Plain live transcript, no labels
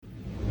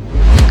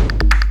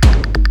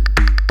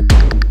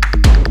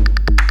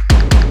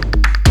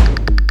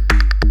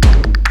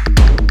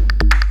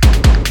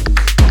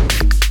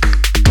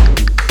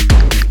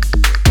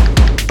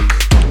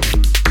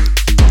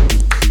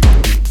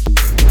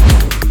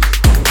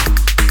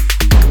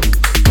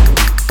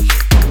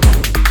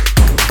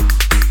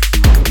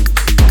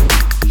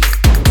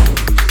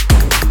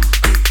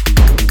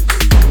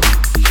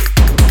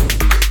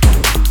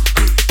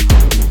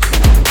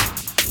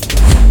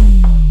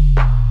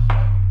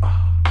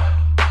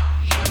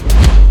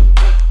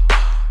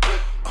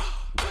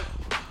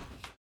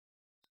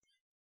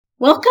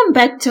Welcome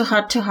back to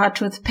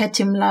Heart with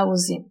Patty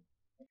Mlauzi.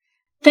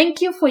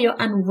 Thank you for your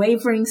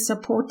unwavering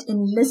support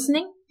in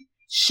listening,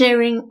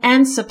 sharing,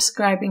 and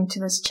subscribing to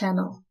this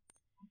channel.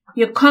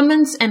 Your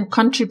comments and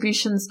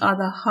contributions are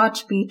the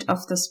heartbeat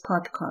of this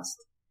podcast,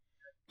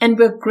 and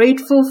we're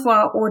grateful for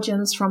our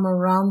audience from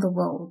around the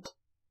world.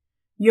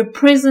 Your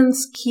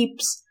presence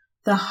keeps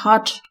the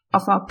heart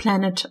of our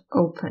planet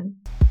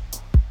open.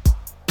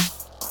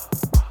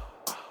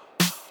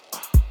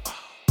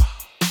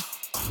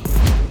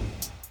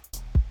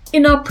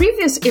 In our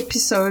previous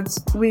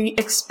episodes, we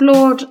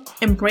explored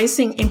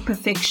embracing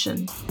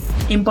imperfection,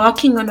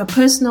 embarking on a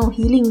personal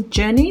healing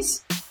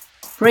journeys,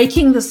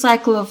 breaking the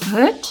cycle of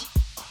hurt,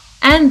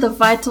 and the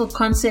vital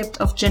concept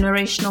of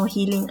generational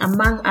healing,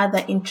 among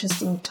other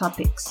interesting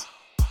topics.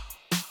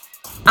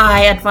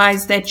 I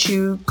advise that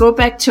you go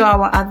back to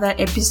our other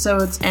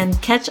episodes and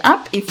catch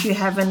up if you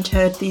haven't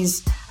heard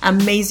these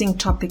amazing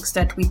topics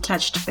that we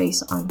touched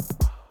base on.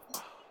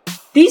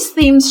 These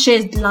themes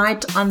shed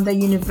light on the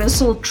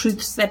universal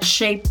truths that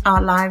shape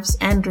our lives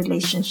and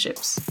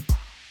relationships.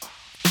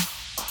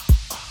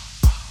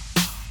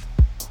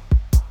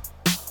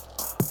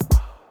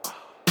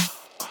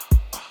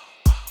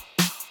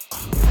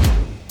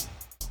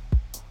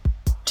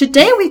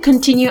 Today we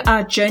continue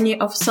our journey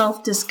of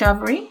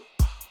self-discovery,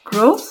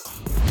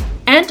 growth,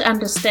 and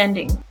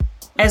understanding.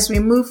 As we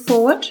move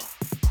forward,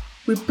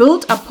 we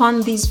build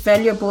upon these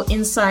valuable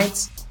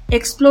insights,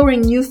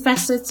 exploring new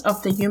facets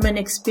of the human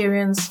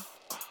experience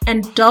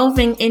and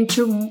delving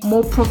into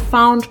more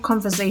profound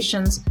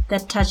conversations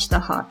that touch the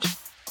heart.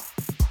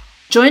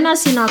 Join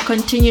us in our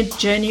continued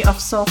journey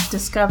of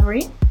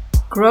self-discovery,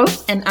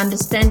 growth, and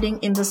understanding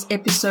in this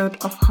episode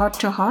of Heart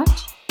to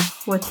Heart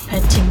with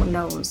Patty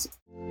Mlauzi.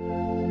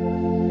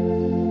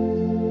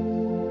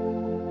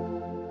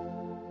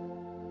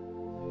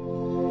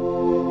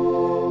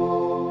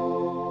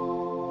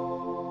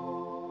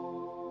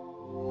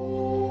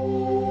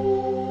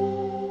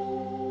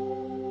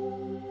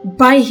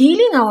 By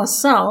healing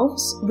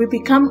ourselves, we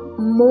become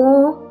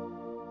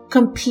more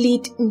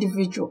complete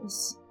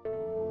individuals.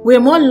 We are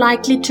more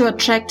likely to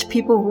attract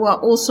people who are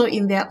also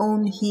in their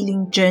own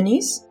healing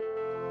journeys.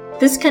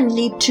 This can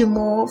lead to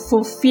more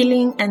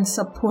fulfilling and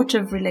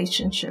supportive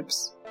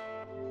relationships.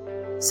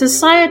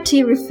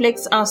 Society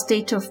reflects our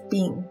state of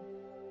being.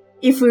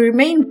 If we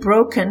remain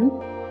broken,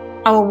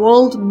 our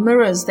world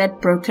mirrors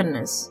that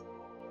brokenness.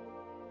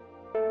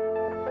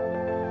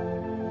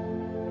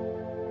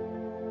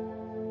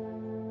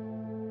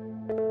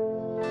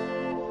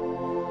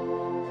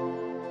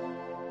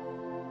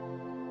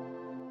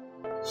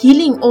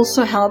 Healing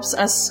also helps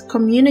us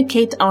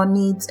communicate our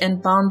needs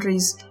and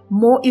boundaries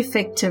more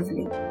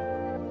effectively,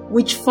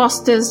 which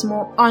fosters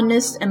more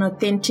honest and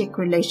authentic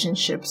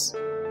relationships.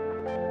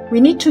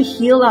 We need to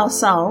heal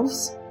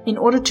ourselves in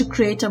order to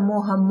create a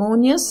more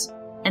harmonious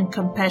and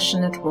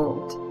compassionate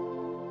world.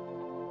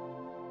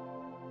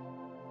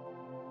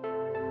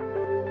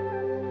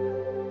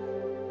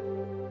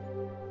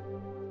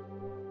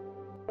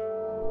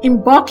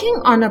 Embarking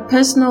on a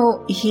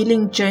personal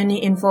healing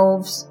journey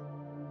involves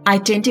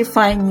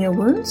identifying your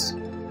wounds.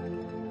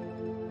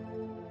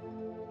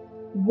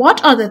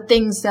 What are the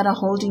things that are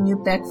holding you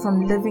back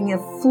from living a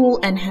full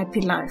and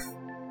happy life?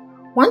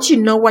 Once you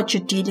know what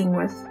you're dealing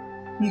with,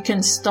 you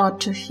can start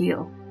to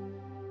heal.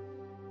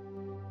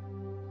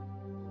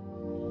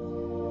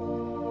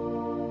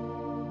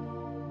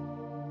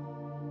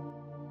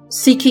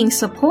 Seeking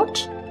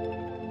support.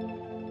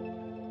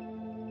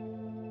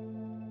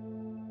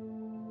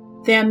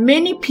 There are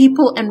many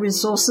people and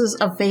resources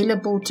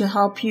available to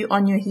help you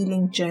on your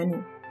healing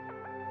journey.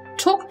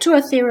 Talk to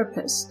a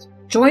therapist,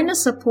 join a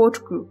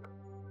support group,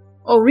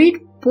 or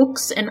read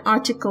books and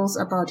articles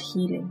about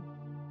healing.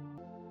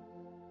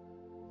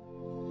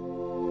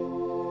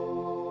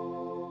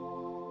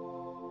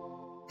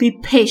 Be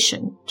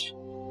patient.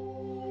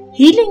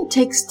 Healing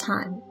takes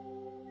time.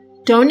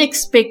 Don't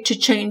expect to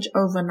change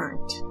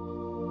overnight.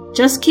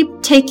 Just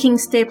keep taking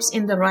steps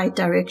in the right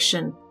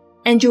direction,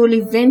 and you will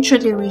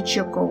eventually reach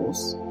your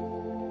goals.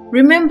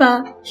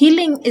 Remember,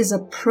 healing is a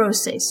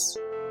process.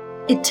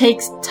 It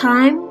takes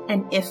time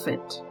and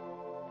effort,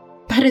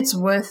 but it's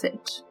worth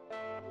it.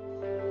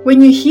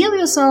 When you heal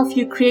yourself,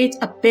 you create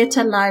a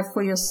better life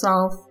for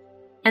yourself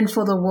and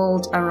for the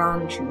world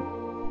around you.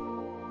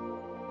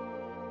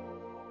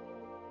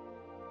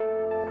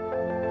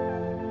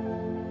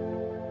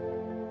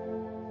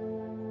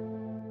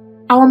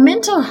 Our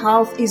mental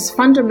health is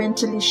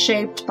fundamentally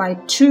shaped by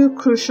two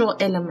crucial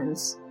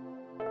elements: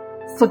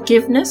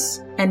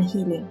 forgiveness and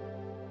healing.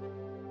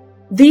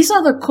 These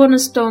are the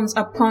cornerstones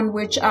upon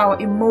which our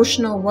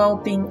emotional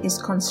well-being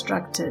is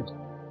constructed.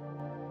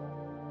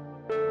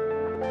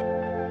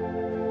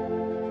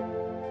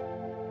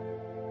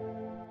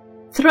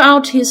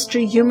 Throughout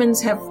history,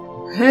 humans have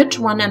hurt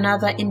one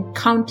another in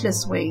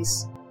countless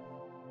ways.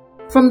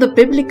 From the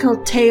biblical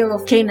tale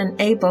of Cain and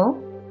Abel,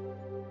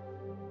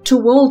 to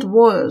world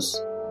wars,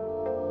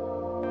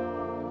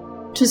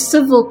 to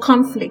civil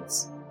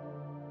conflicts,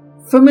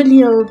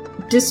 familial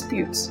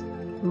disputes,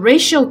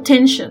 racial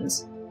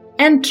tensions,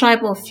 and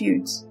tribal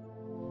feuds.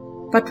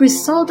 but we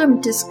seldom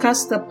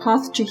discuss the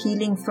path to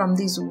healing from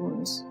these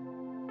wounds.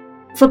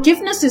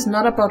 Forgiveness is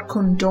not about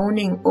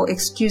condoning or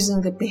excusing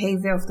the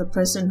behavior of the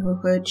person who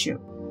hurt you.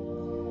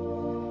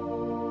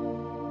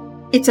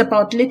 It's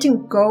about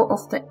letting go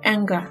of the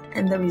anger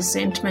and the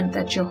resentment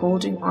that you're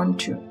holding on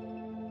to.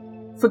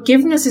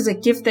 Forgiveness is a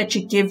gift that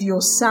you give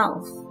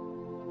yourself.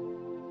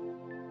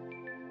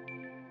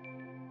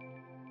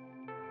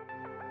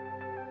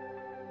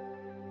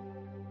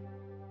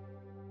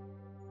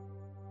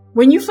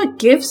 When you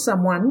forgive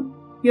someone,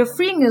 you're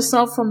freeing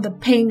yourself from the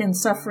pain and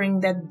suffering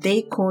that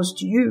they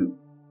caused you.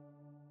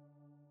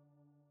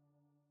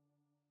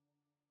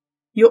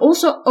 You're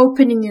also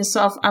opening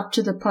yourself up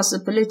to the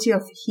possibility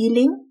of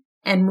healing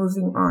and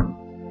moving on.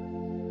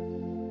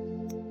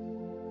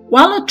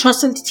 While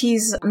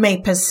atrocities may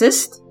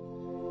persist,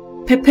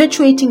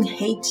 perpetuating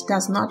hate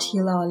does not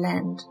heal our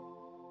land.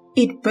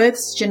 It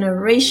births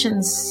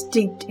generations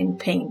steeped in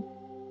pain.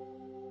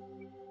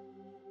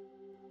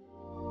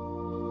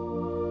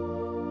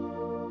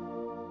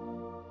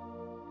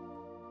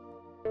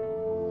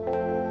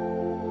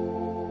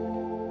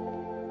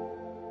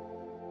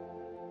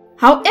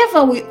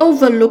 However, we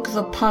overlook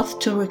the path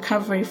to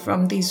recovery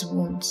from these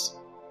wounds.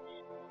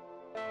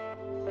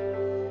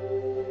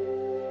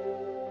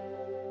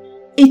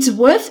 It's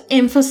worth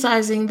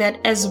emphasizing that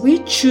as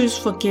we choose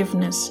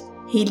forgiveness,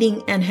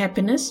 healing, and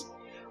happiness,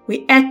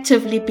 we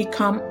actively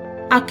become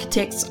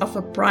architects of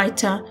a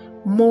brighter,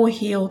 more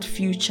healed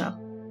future.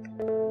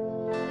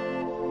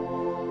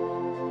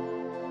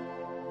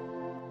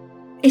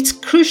 It's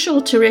crucial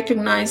to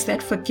recognize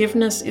that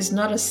forgiveness is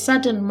not a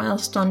sudden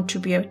milestone to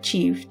be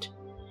achieved.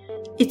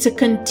 It's a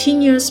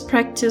continuous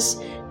practice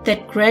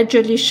that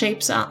gradually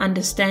shapes our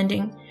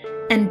understanding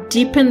and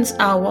deepens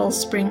our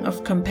wellspring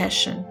of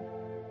compassion.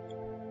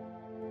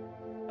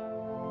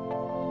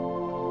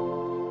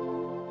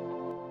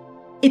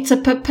 It's a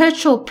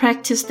perpetual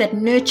practice that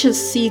nurtures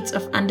seeds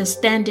of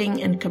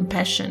understanding and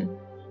compassion.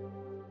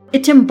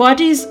 It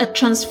embodies a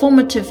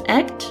transformative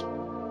act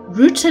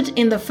rooted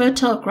in the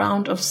fertile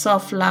ground of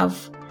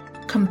self-love,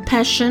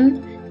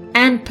 compassion,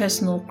 and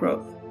personal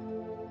growth.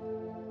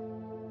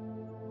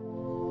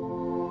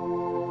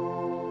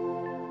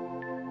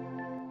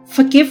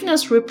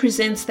 Forgiveness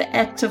represents the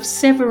act of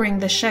severing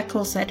the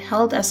shackles that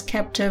held us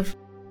captive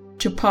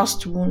to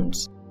past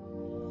wounds,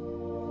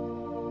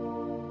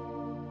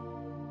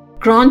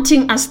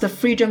 granting us the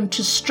freedom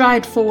to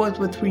stride forward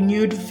with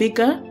renewed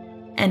vigor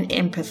and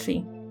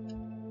empathy.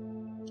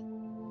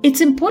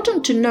 It's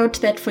important to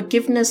note that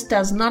forgiveness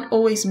does not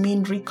always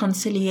mean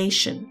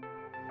reconciliation.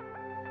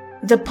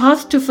 The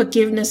path to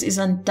forgiveness is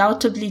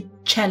undoubtedly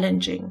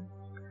challenging,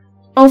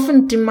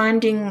 often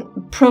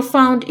demanding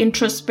profound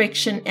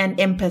introspection and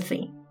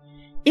empathy,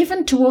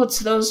 even towards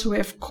those who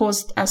have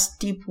caused us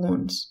deep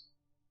wounds.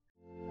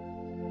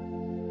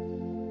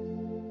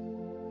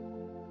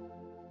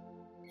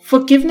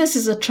 Forgiveness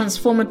is a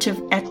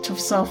transformative act of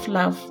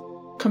self-love,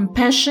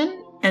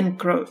 compassion, and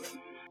growth.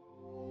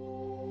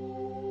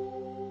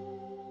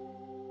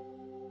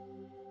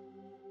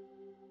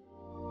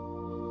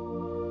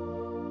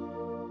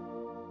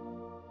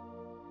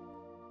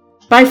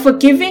 By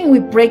forgiving, we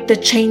break the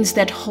chains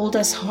that hold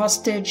us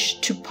hostage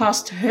to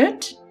past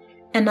hurt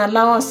and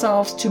allow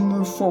ourselves to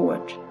move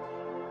forward.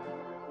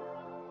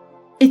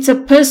 It's a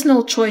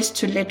personal choice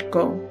to let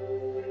go,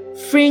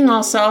 freeing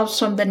ourselves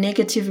from the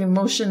negative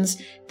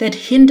emotions that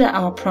hinder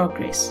our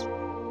progress.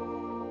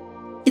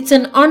 It's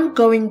an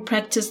ongoing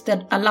practice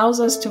that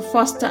allows us to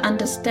foster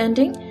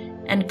understanding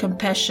and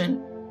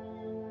compassion.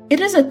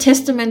 It is a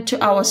testament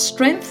to our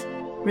strength,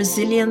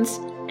 resilience,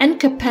 and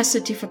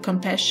capacity for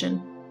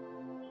compassion.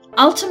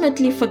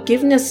 Ultimately,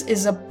 forgiveness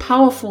is a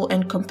powerful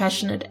and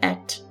compassionate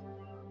act,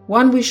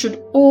 one we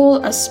should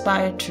all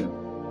aspire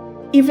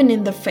to, even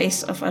in the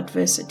face of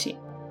adversity.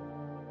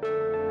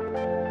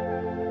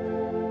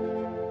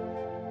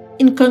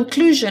 In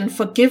conclusion,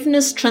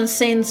 forgiveness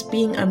transcends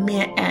being a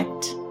mere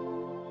act.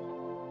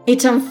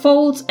 It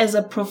unfolds as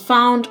a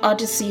profound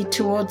odyssey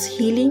towards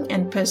healing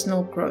and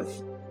personal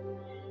growth.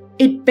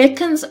 It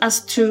beckons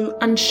us to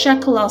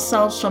unshackle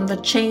ourselves from the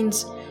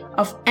chains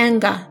of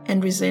anger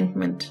and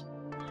resentment,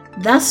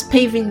 thus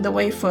paving the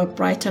way for a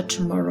brighter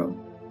tomorrow.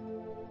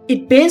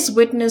 It bears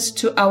witness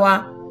to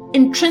our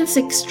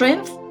intrinsic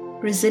strength,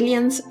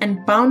 resilience,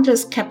 and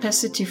boundless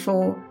capacity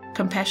for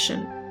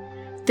compassion.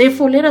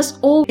 Therefore, let us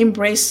all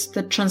embrace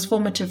the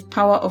transformative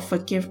power of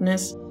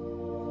forgiveness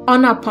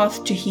on our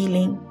path to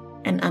healing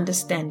and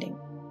understanding.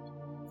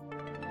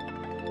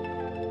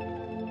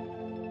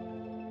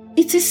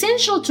 It's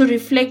essential to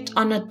reflect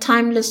on a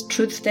timeless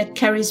truth that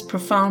carries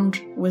profound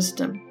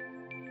wisdom.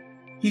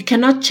 You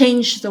cannot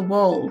change the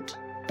world,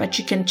 but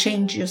you can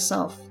change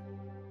yourself.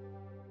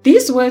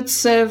 These words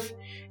serve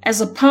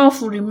as a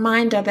powerful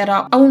reminder that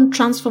our own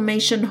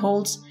transformation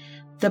holds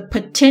the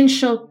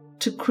potential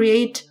to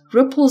create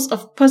ripples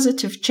of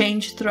positive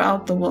change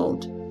throughout the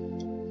world.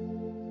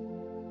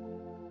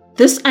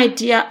 This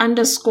idea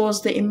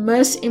underscores the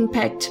immense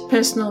impact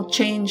personal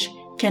change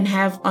can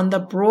have on the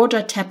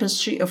broader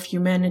tapestry of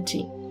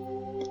humanity.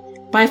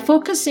 By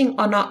focusing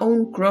on our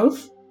own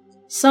growth,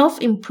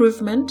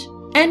 self-improvement,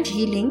 and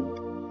healing,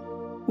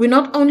 we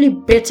not only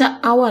better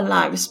our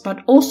lives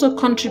but also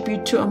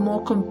contribute to a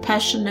more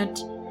compassionate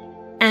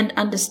and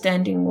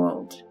understanding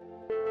world.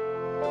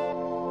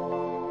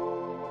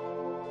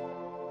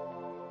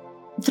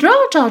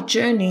 Throughout our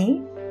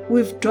journey,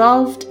 we've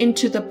delved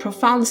into the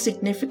profound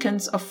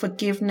significance of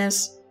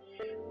forgiveness,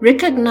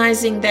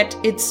 recognizing that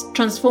its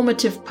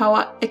transformative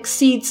power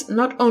exceeds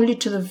not only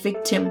to the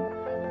victim,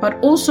 but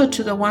also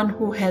to the one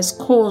who has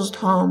caused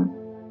harm.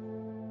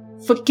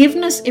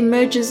 Forgiveness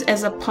emerges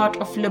as a part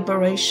of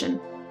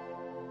liberation,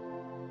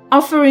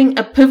 offering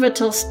a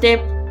pivotal step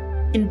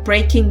in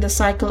breaking the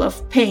cycle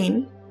of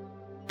pain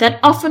that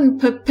often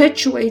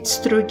perpetuates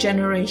through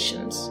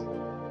generations.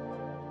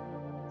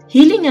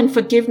 Healing and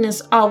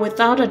forgiveness are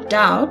without a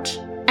doubt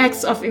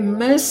acts of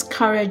immense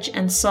courage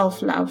and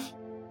self-love.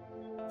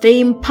 They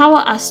empower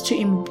us to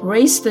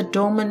embrace the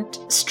dormant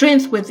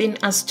strength within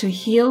us to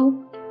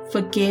heal,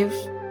 forgive,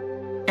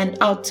 and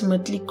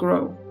ultimately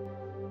grow.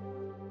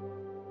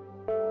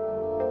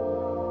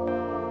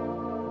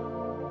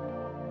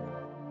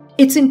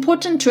 It's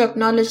important to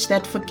acknowledge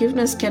that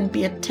forgiveness can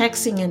be a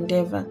taxing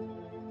endeavor,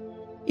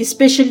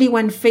 especially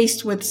when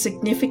faced with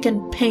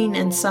significant pain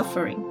and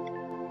suffering.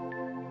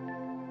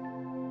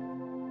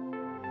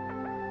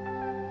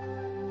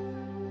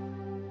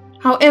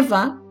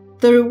 However,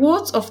 the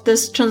rewards of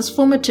this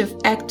transformative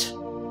act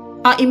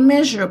are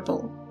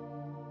immeasurable,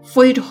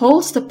 for it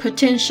holds the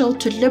potential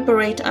to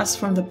liberate us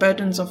from the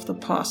burdens of the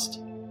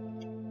past,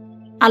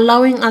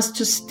 allowing us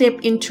to step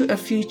into a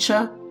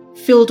future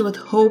filled with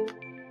hope,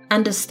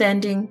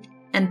 understanding,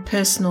 and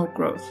personal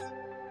growth.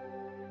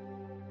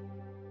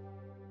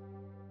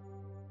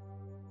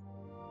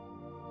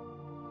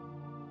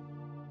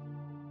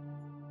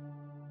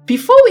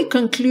 Before we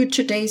conclude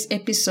today's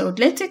episode,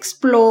 let's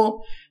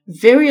explore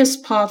various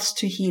paths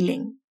to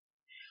healing.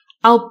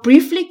 I'll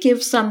briefly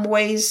give some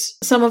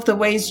of the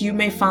ways you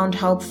may find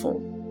helpful.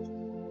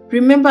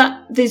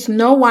 Remember, there's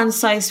no one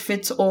size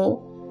fits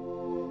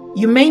all.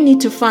 You may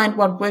need to find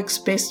what works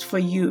best for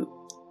you.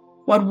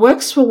 What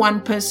works for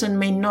one person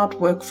may not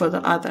work for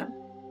the other.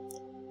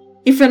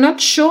 If you're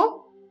not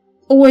sure,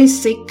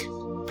 always seek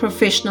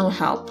professional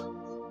help,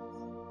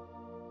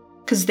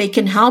 because they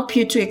can help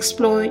you to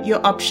explore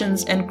your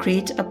options and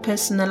create a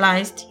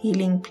personalized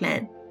healing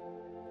plan.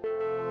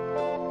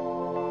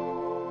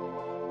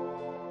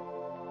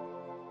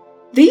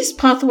 These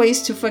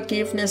pathways to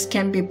forgiveness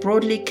can be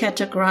broadly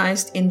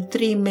categorized in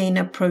 3 main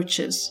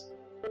approaches.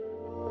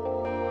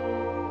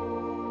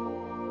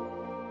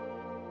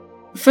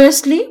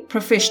 Firstly,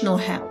 professional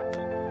help.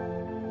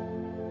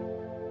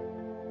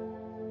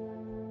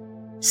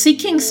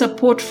 Seeking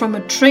support from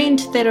a trained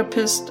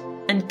therapist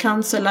and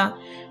counselor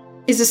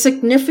is a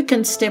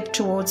significant step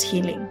towards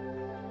healing.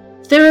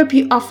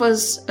 Therapy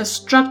offers a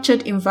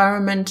structured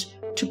environment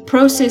to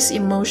process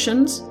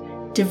emotions,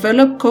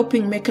 develop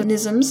coping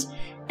mechanisms,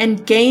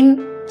 and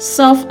gain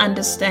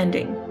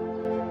self-understanding.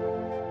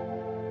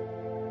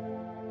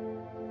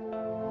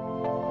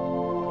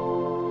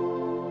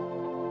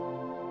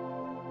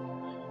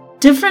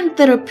 Different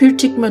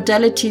therapeutic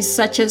modalities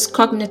such as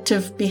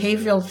cognitive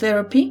behavioral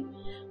therapy,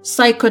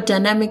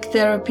 psychodynamic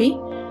therapy,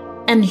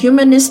 and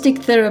humanistic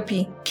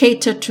therapy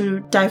cater to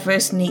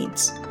diverse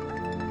needs.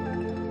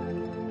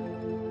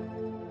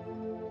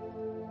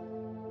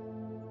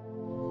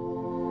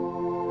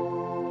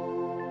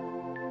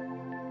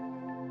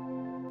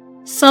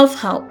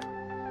 Self-help.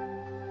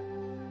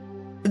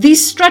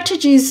 These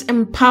strategies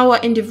empower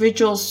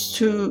individuals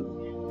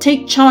to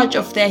take charge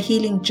of their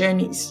healing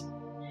journeys.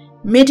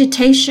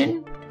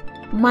 Meditation,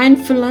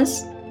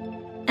 mindfulness,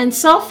 and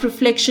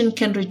self-reflection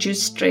can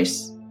reduce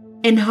stress,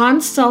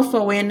 enhance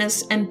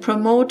self-awareness, and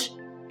promote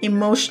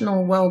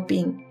emotional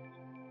well-being.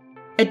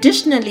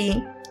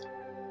 Additionally,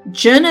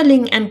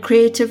 journaling and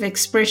creative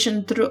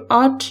expression through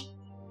art,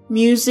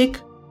 music,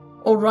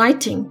 or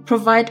writing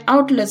provide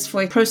outlets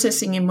for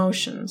processing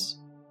emotions.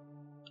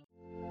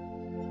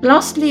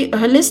 Lastly,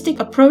 holistic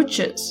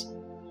approaches,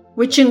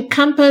 which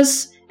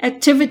encompass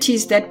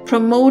activities that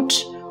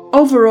promote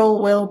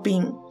overall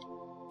well-being,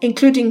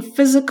 including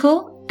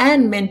physical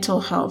and mental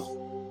health.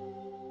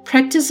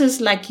 Practices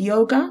like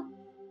yoga,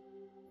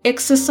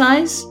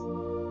 exercise,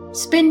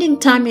 spending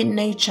time in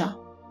nature,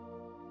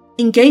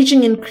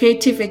 engaging in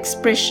creative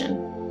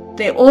expression,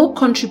 they all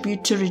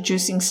contribute to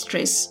reducing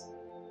stress,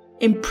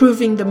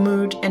 improving the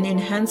mood, and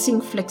enhancing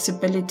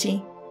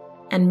flexibility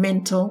and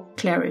mental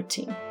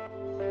clarity.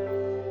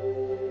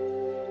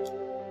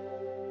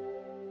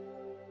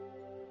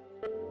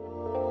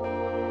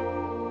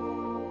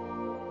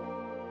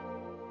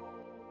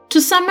 To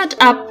sum it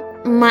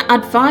up, my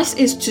advice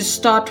is to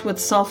start with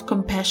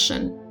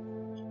self-compassion.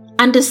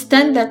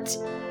 Understand that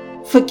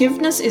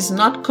forgiveness is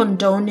not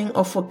condoning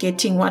or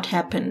forgetting what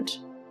happened.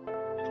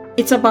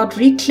 It's about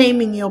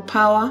reclaiming your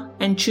power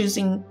and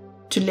choosing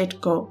to let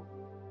go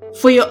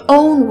for your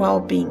own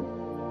well-being.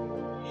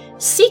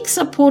 Seek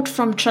support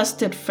from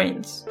trusted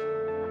friends,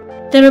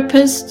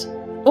 therapists,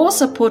 or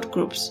support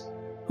groups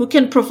who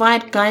can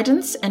provide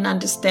guidance and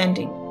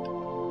understanding.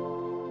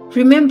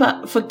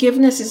 Remember,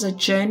 forgiveness is a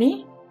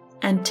journey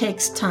and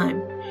takes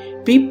time.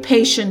 Be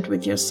patient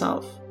with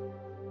yourself.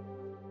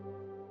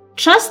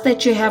 Trust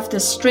that you have the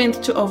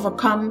strength to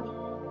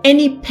overcome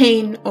any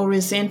pain or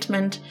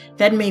resentment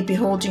that may be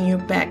holding you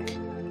back.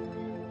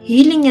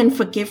 Healing and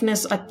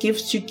forgiveness are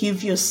gifts you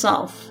give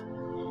yourself,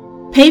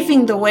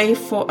 paving the way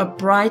for a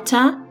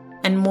brighter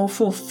and more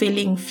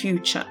fulfilling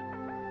future.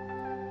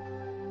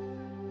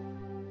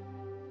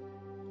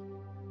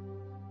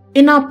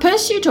 In our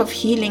pursuit of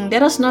healing,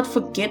 let us not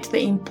forget the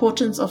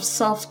importance of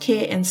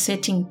self-care and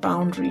setting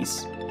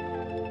boundaries.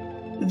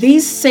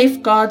 These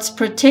safeguards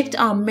protect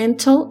our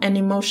mental and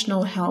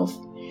emotional health,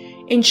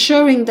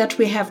 ensuring that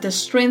we have the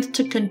strength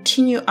to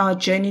continue our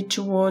journey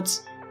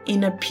towards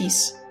inner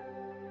peace.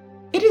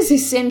 It is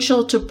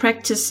essential to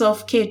practice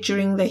self-care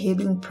during the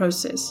healing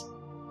process.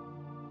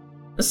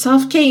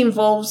 Self-care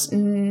involves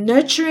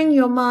nurturing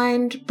your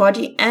mind,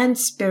 body, and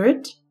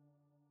spirit.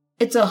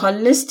 It's a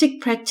holistic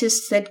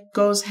practice that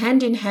goes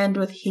hand in hand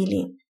with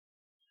healing.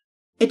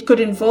 It could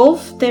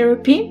involve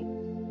therapy,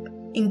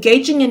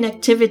 engaging in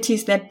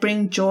activities that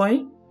bring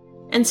joy,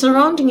 and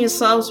surrounding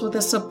yourselves with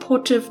a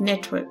supportive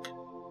network.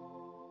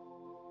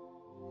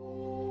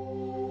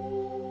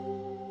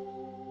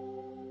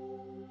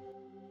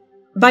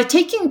 By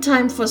taking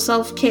time for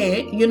self-care,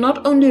 you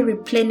not only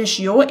replenish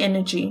your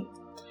energy,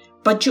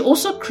 but you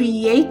also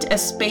create a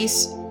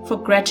space for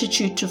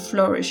gratitude to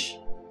flourish.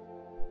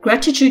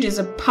 Gratitude is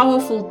a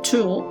powerful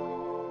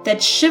tool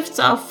that shifts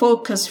our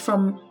focus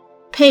from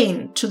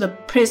pain to the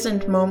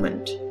present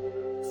moment,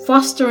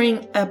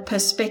 fostering a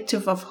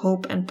perspective of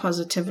hope and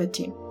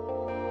positivity.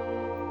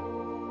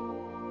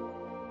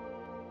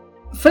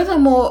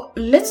 Furthermore,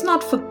 let's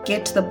not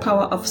forget the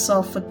power of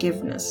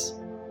self-forgiveness.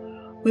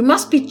 We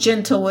must be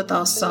gentle with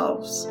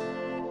ourselves,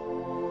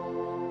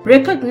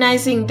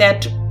 recognizing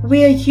that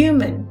we are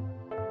human,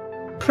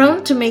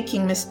 prone to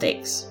making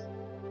mistakes.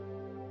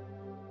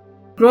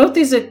 Growth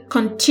is a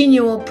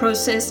continual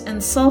process,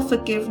 and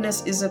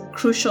self-forgiveness is a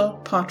crucial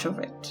part of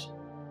it.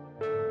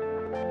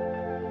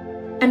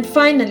 And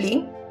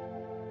finally,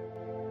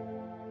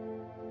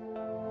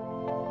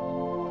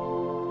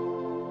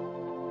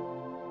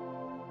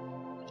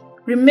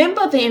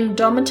 remember the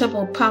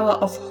indomitable power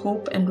of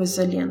hope and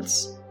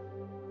resilience.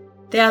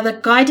 They are the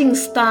guiding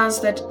stars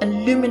that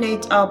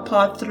illuminate our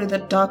path through the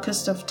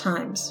darkest of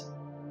times,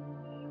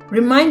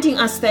 reminding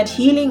us that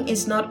healing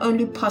is not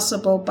only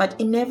possible but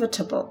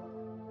inevitable.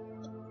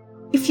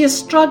 If you're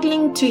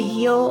struggling to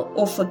heal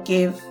or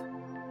forgive,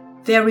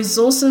 there are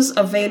resources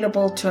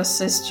available to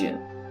assist you.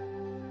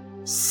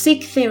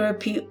 Seek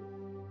therapy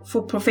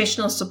for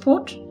professional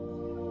support,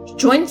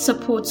 join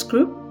supports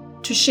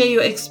group to share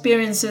your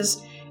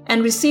experiences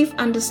and receive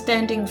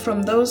understanding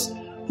from those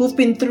who've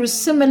been through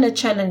similar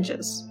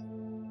challenges.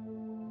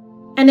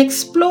 And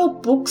explore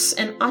books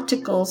and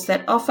articles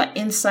that offer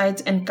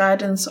insights and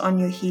guidance on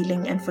your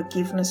healing and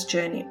forgiveness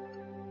journey.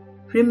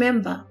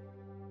 Remember,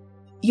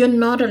 you're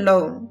not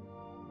alone.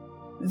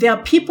 There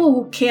are people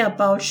who care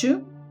about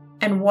you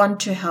and want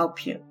to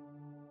help you.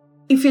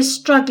 If you're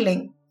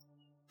struggling,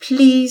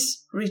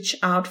 please reach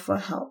out for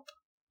help.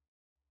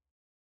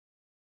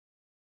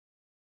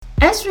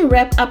 As we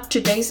wrap up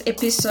today's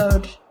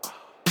episode,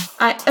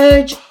 I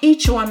urge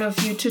each one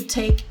of you to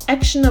take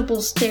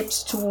actionable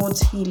steps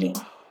towards healing.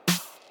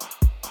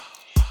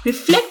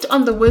 Reflect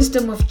on the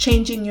wisdom of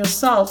changing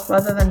yourself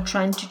rather than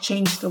trying to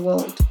change the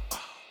world.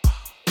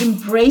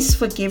 Embrace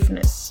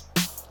forgiveness.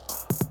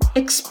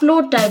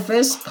 Explore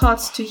diverse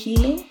paths to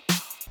healing.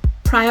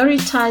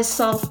 Prioritize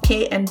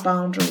self-care and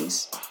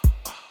boundaries.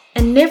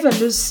 And never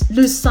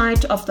lose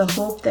sight of the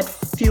hope that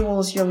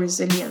fuels your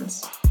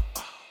resilience.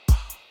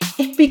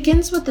 It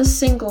begins with a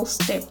single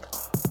step,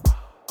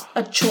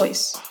 a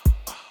choice.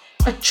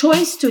 A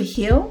choice to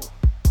heal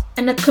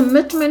and a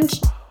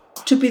commitment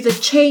to be the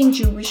change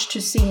you wish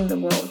to see in the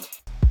world.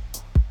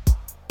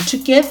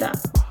 Together,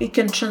 we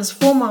can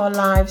transform our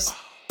lives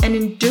and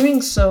in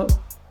doing so,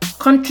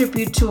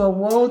 contribute to a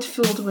world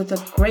filled with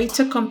a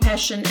greater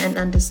compassion and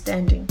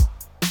understanding.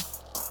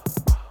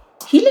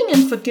 Healing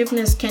and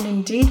forgiveness can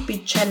indeed be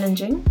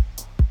challenging,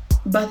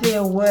 but they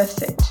are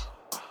worth it.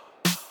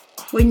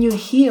 When you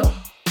heal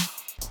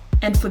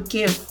and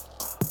forgive,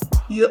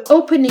 you're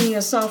opening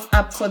yourself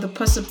up for the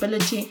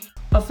possibility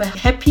of a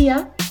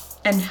happier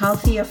and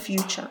healthier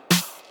future.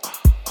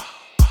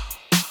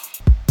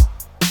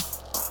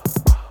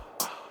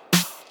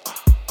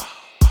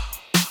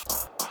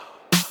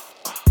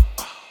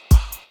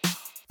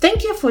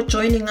 Thank you for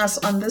joining us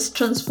on this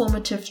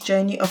transformative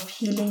journey of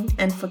healing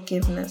and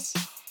forgiveness.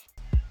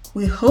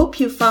 We hope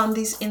you found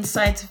these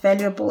insights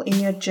valuable in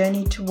your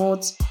journey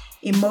towards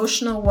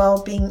emotional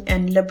well-being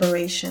and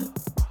liberation.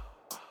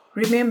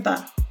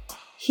 Remember,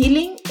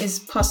 healing is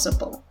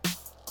possible.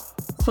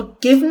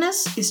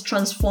 Forgiveness is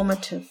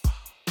transformative.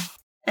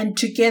 And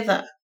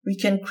together, we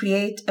can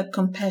create a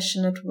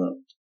compassionate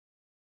world.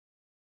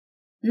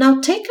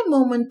 Now take a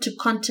moment to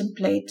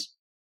contemplate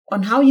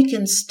on how you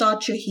can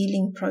start your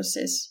healing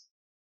process.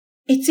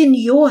 It's in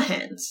your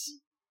hands.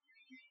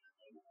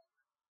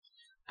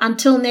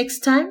 Until next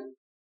time,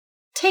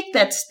 Take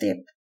that step.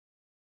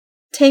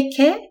 Take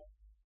care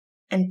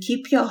and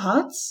keep your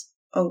hearts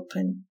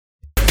open.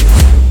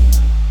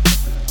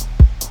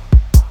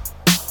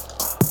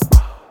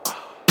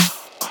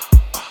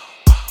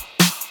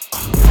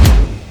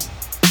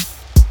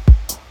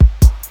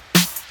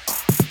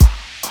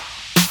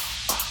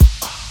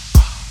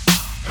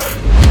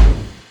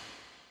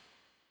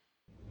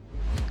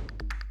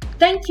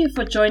 Thank you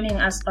for joining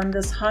us on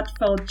this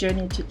heartfelt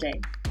journey today.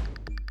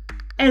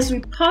 As we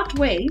part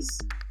ways,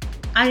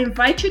 I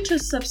invite you to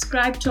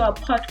subscribe to our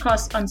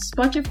podcast on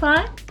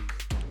Spotify,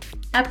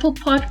 Apple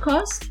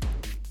Podcast,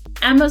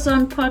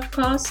 Amazon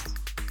Podcast,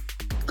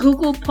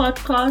 Google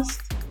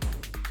Podcast,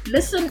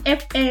 Listen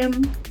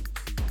FM,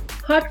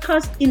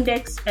 Podcast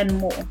Index, and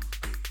more.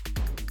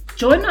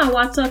 Join our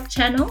WhatsApp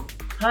channel,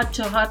 Heart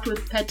to Heart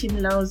with Patty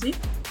Mlauzi,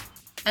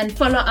 and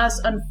follow us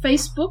on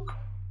Facebook,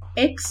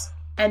 X,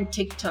 and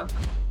TikTok.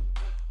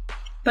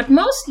 But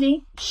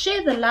mostly,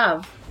 share the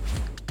love.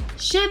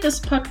 Share this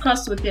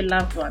podcast with your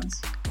loved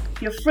ones,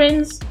 your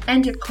friends,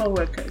 and your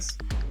co-workers.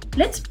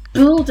 Let's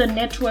build a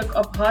network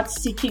of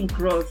heart-seeking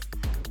growth,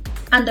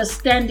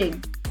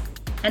 understanding,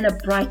 and a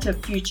brighter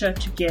future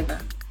together.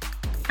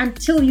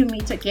 Until you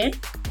meet again,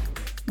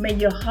 may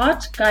your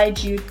heart guide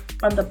you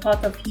on the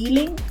path of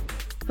healing,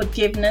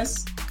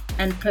 forgiveness,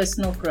 and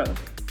personal growth.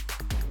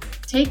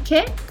 Take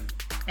care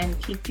and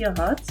keep your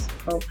hearts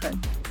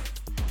open.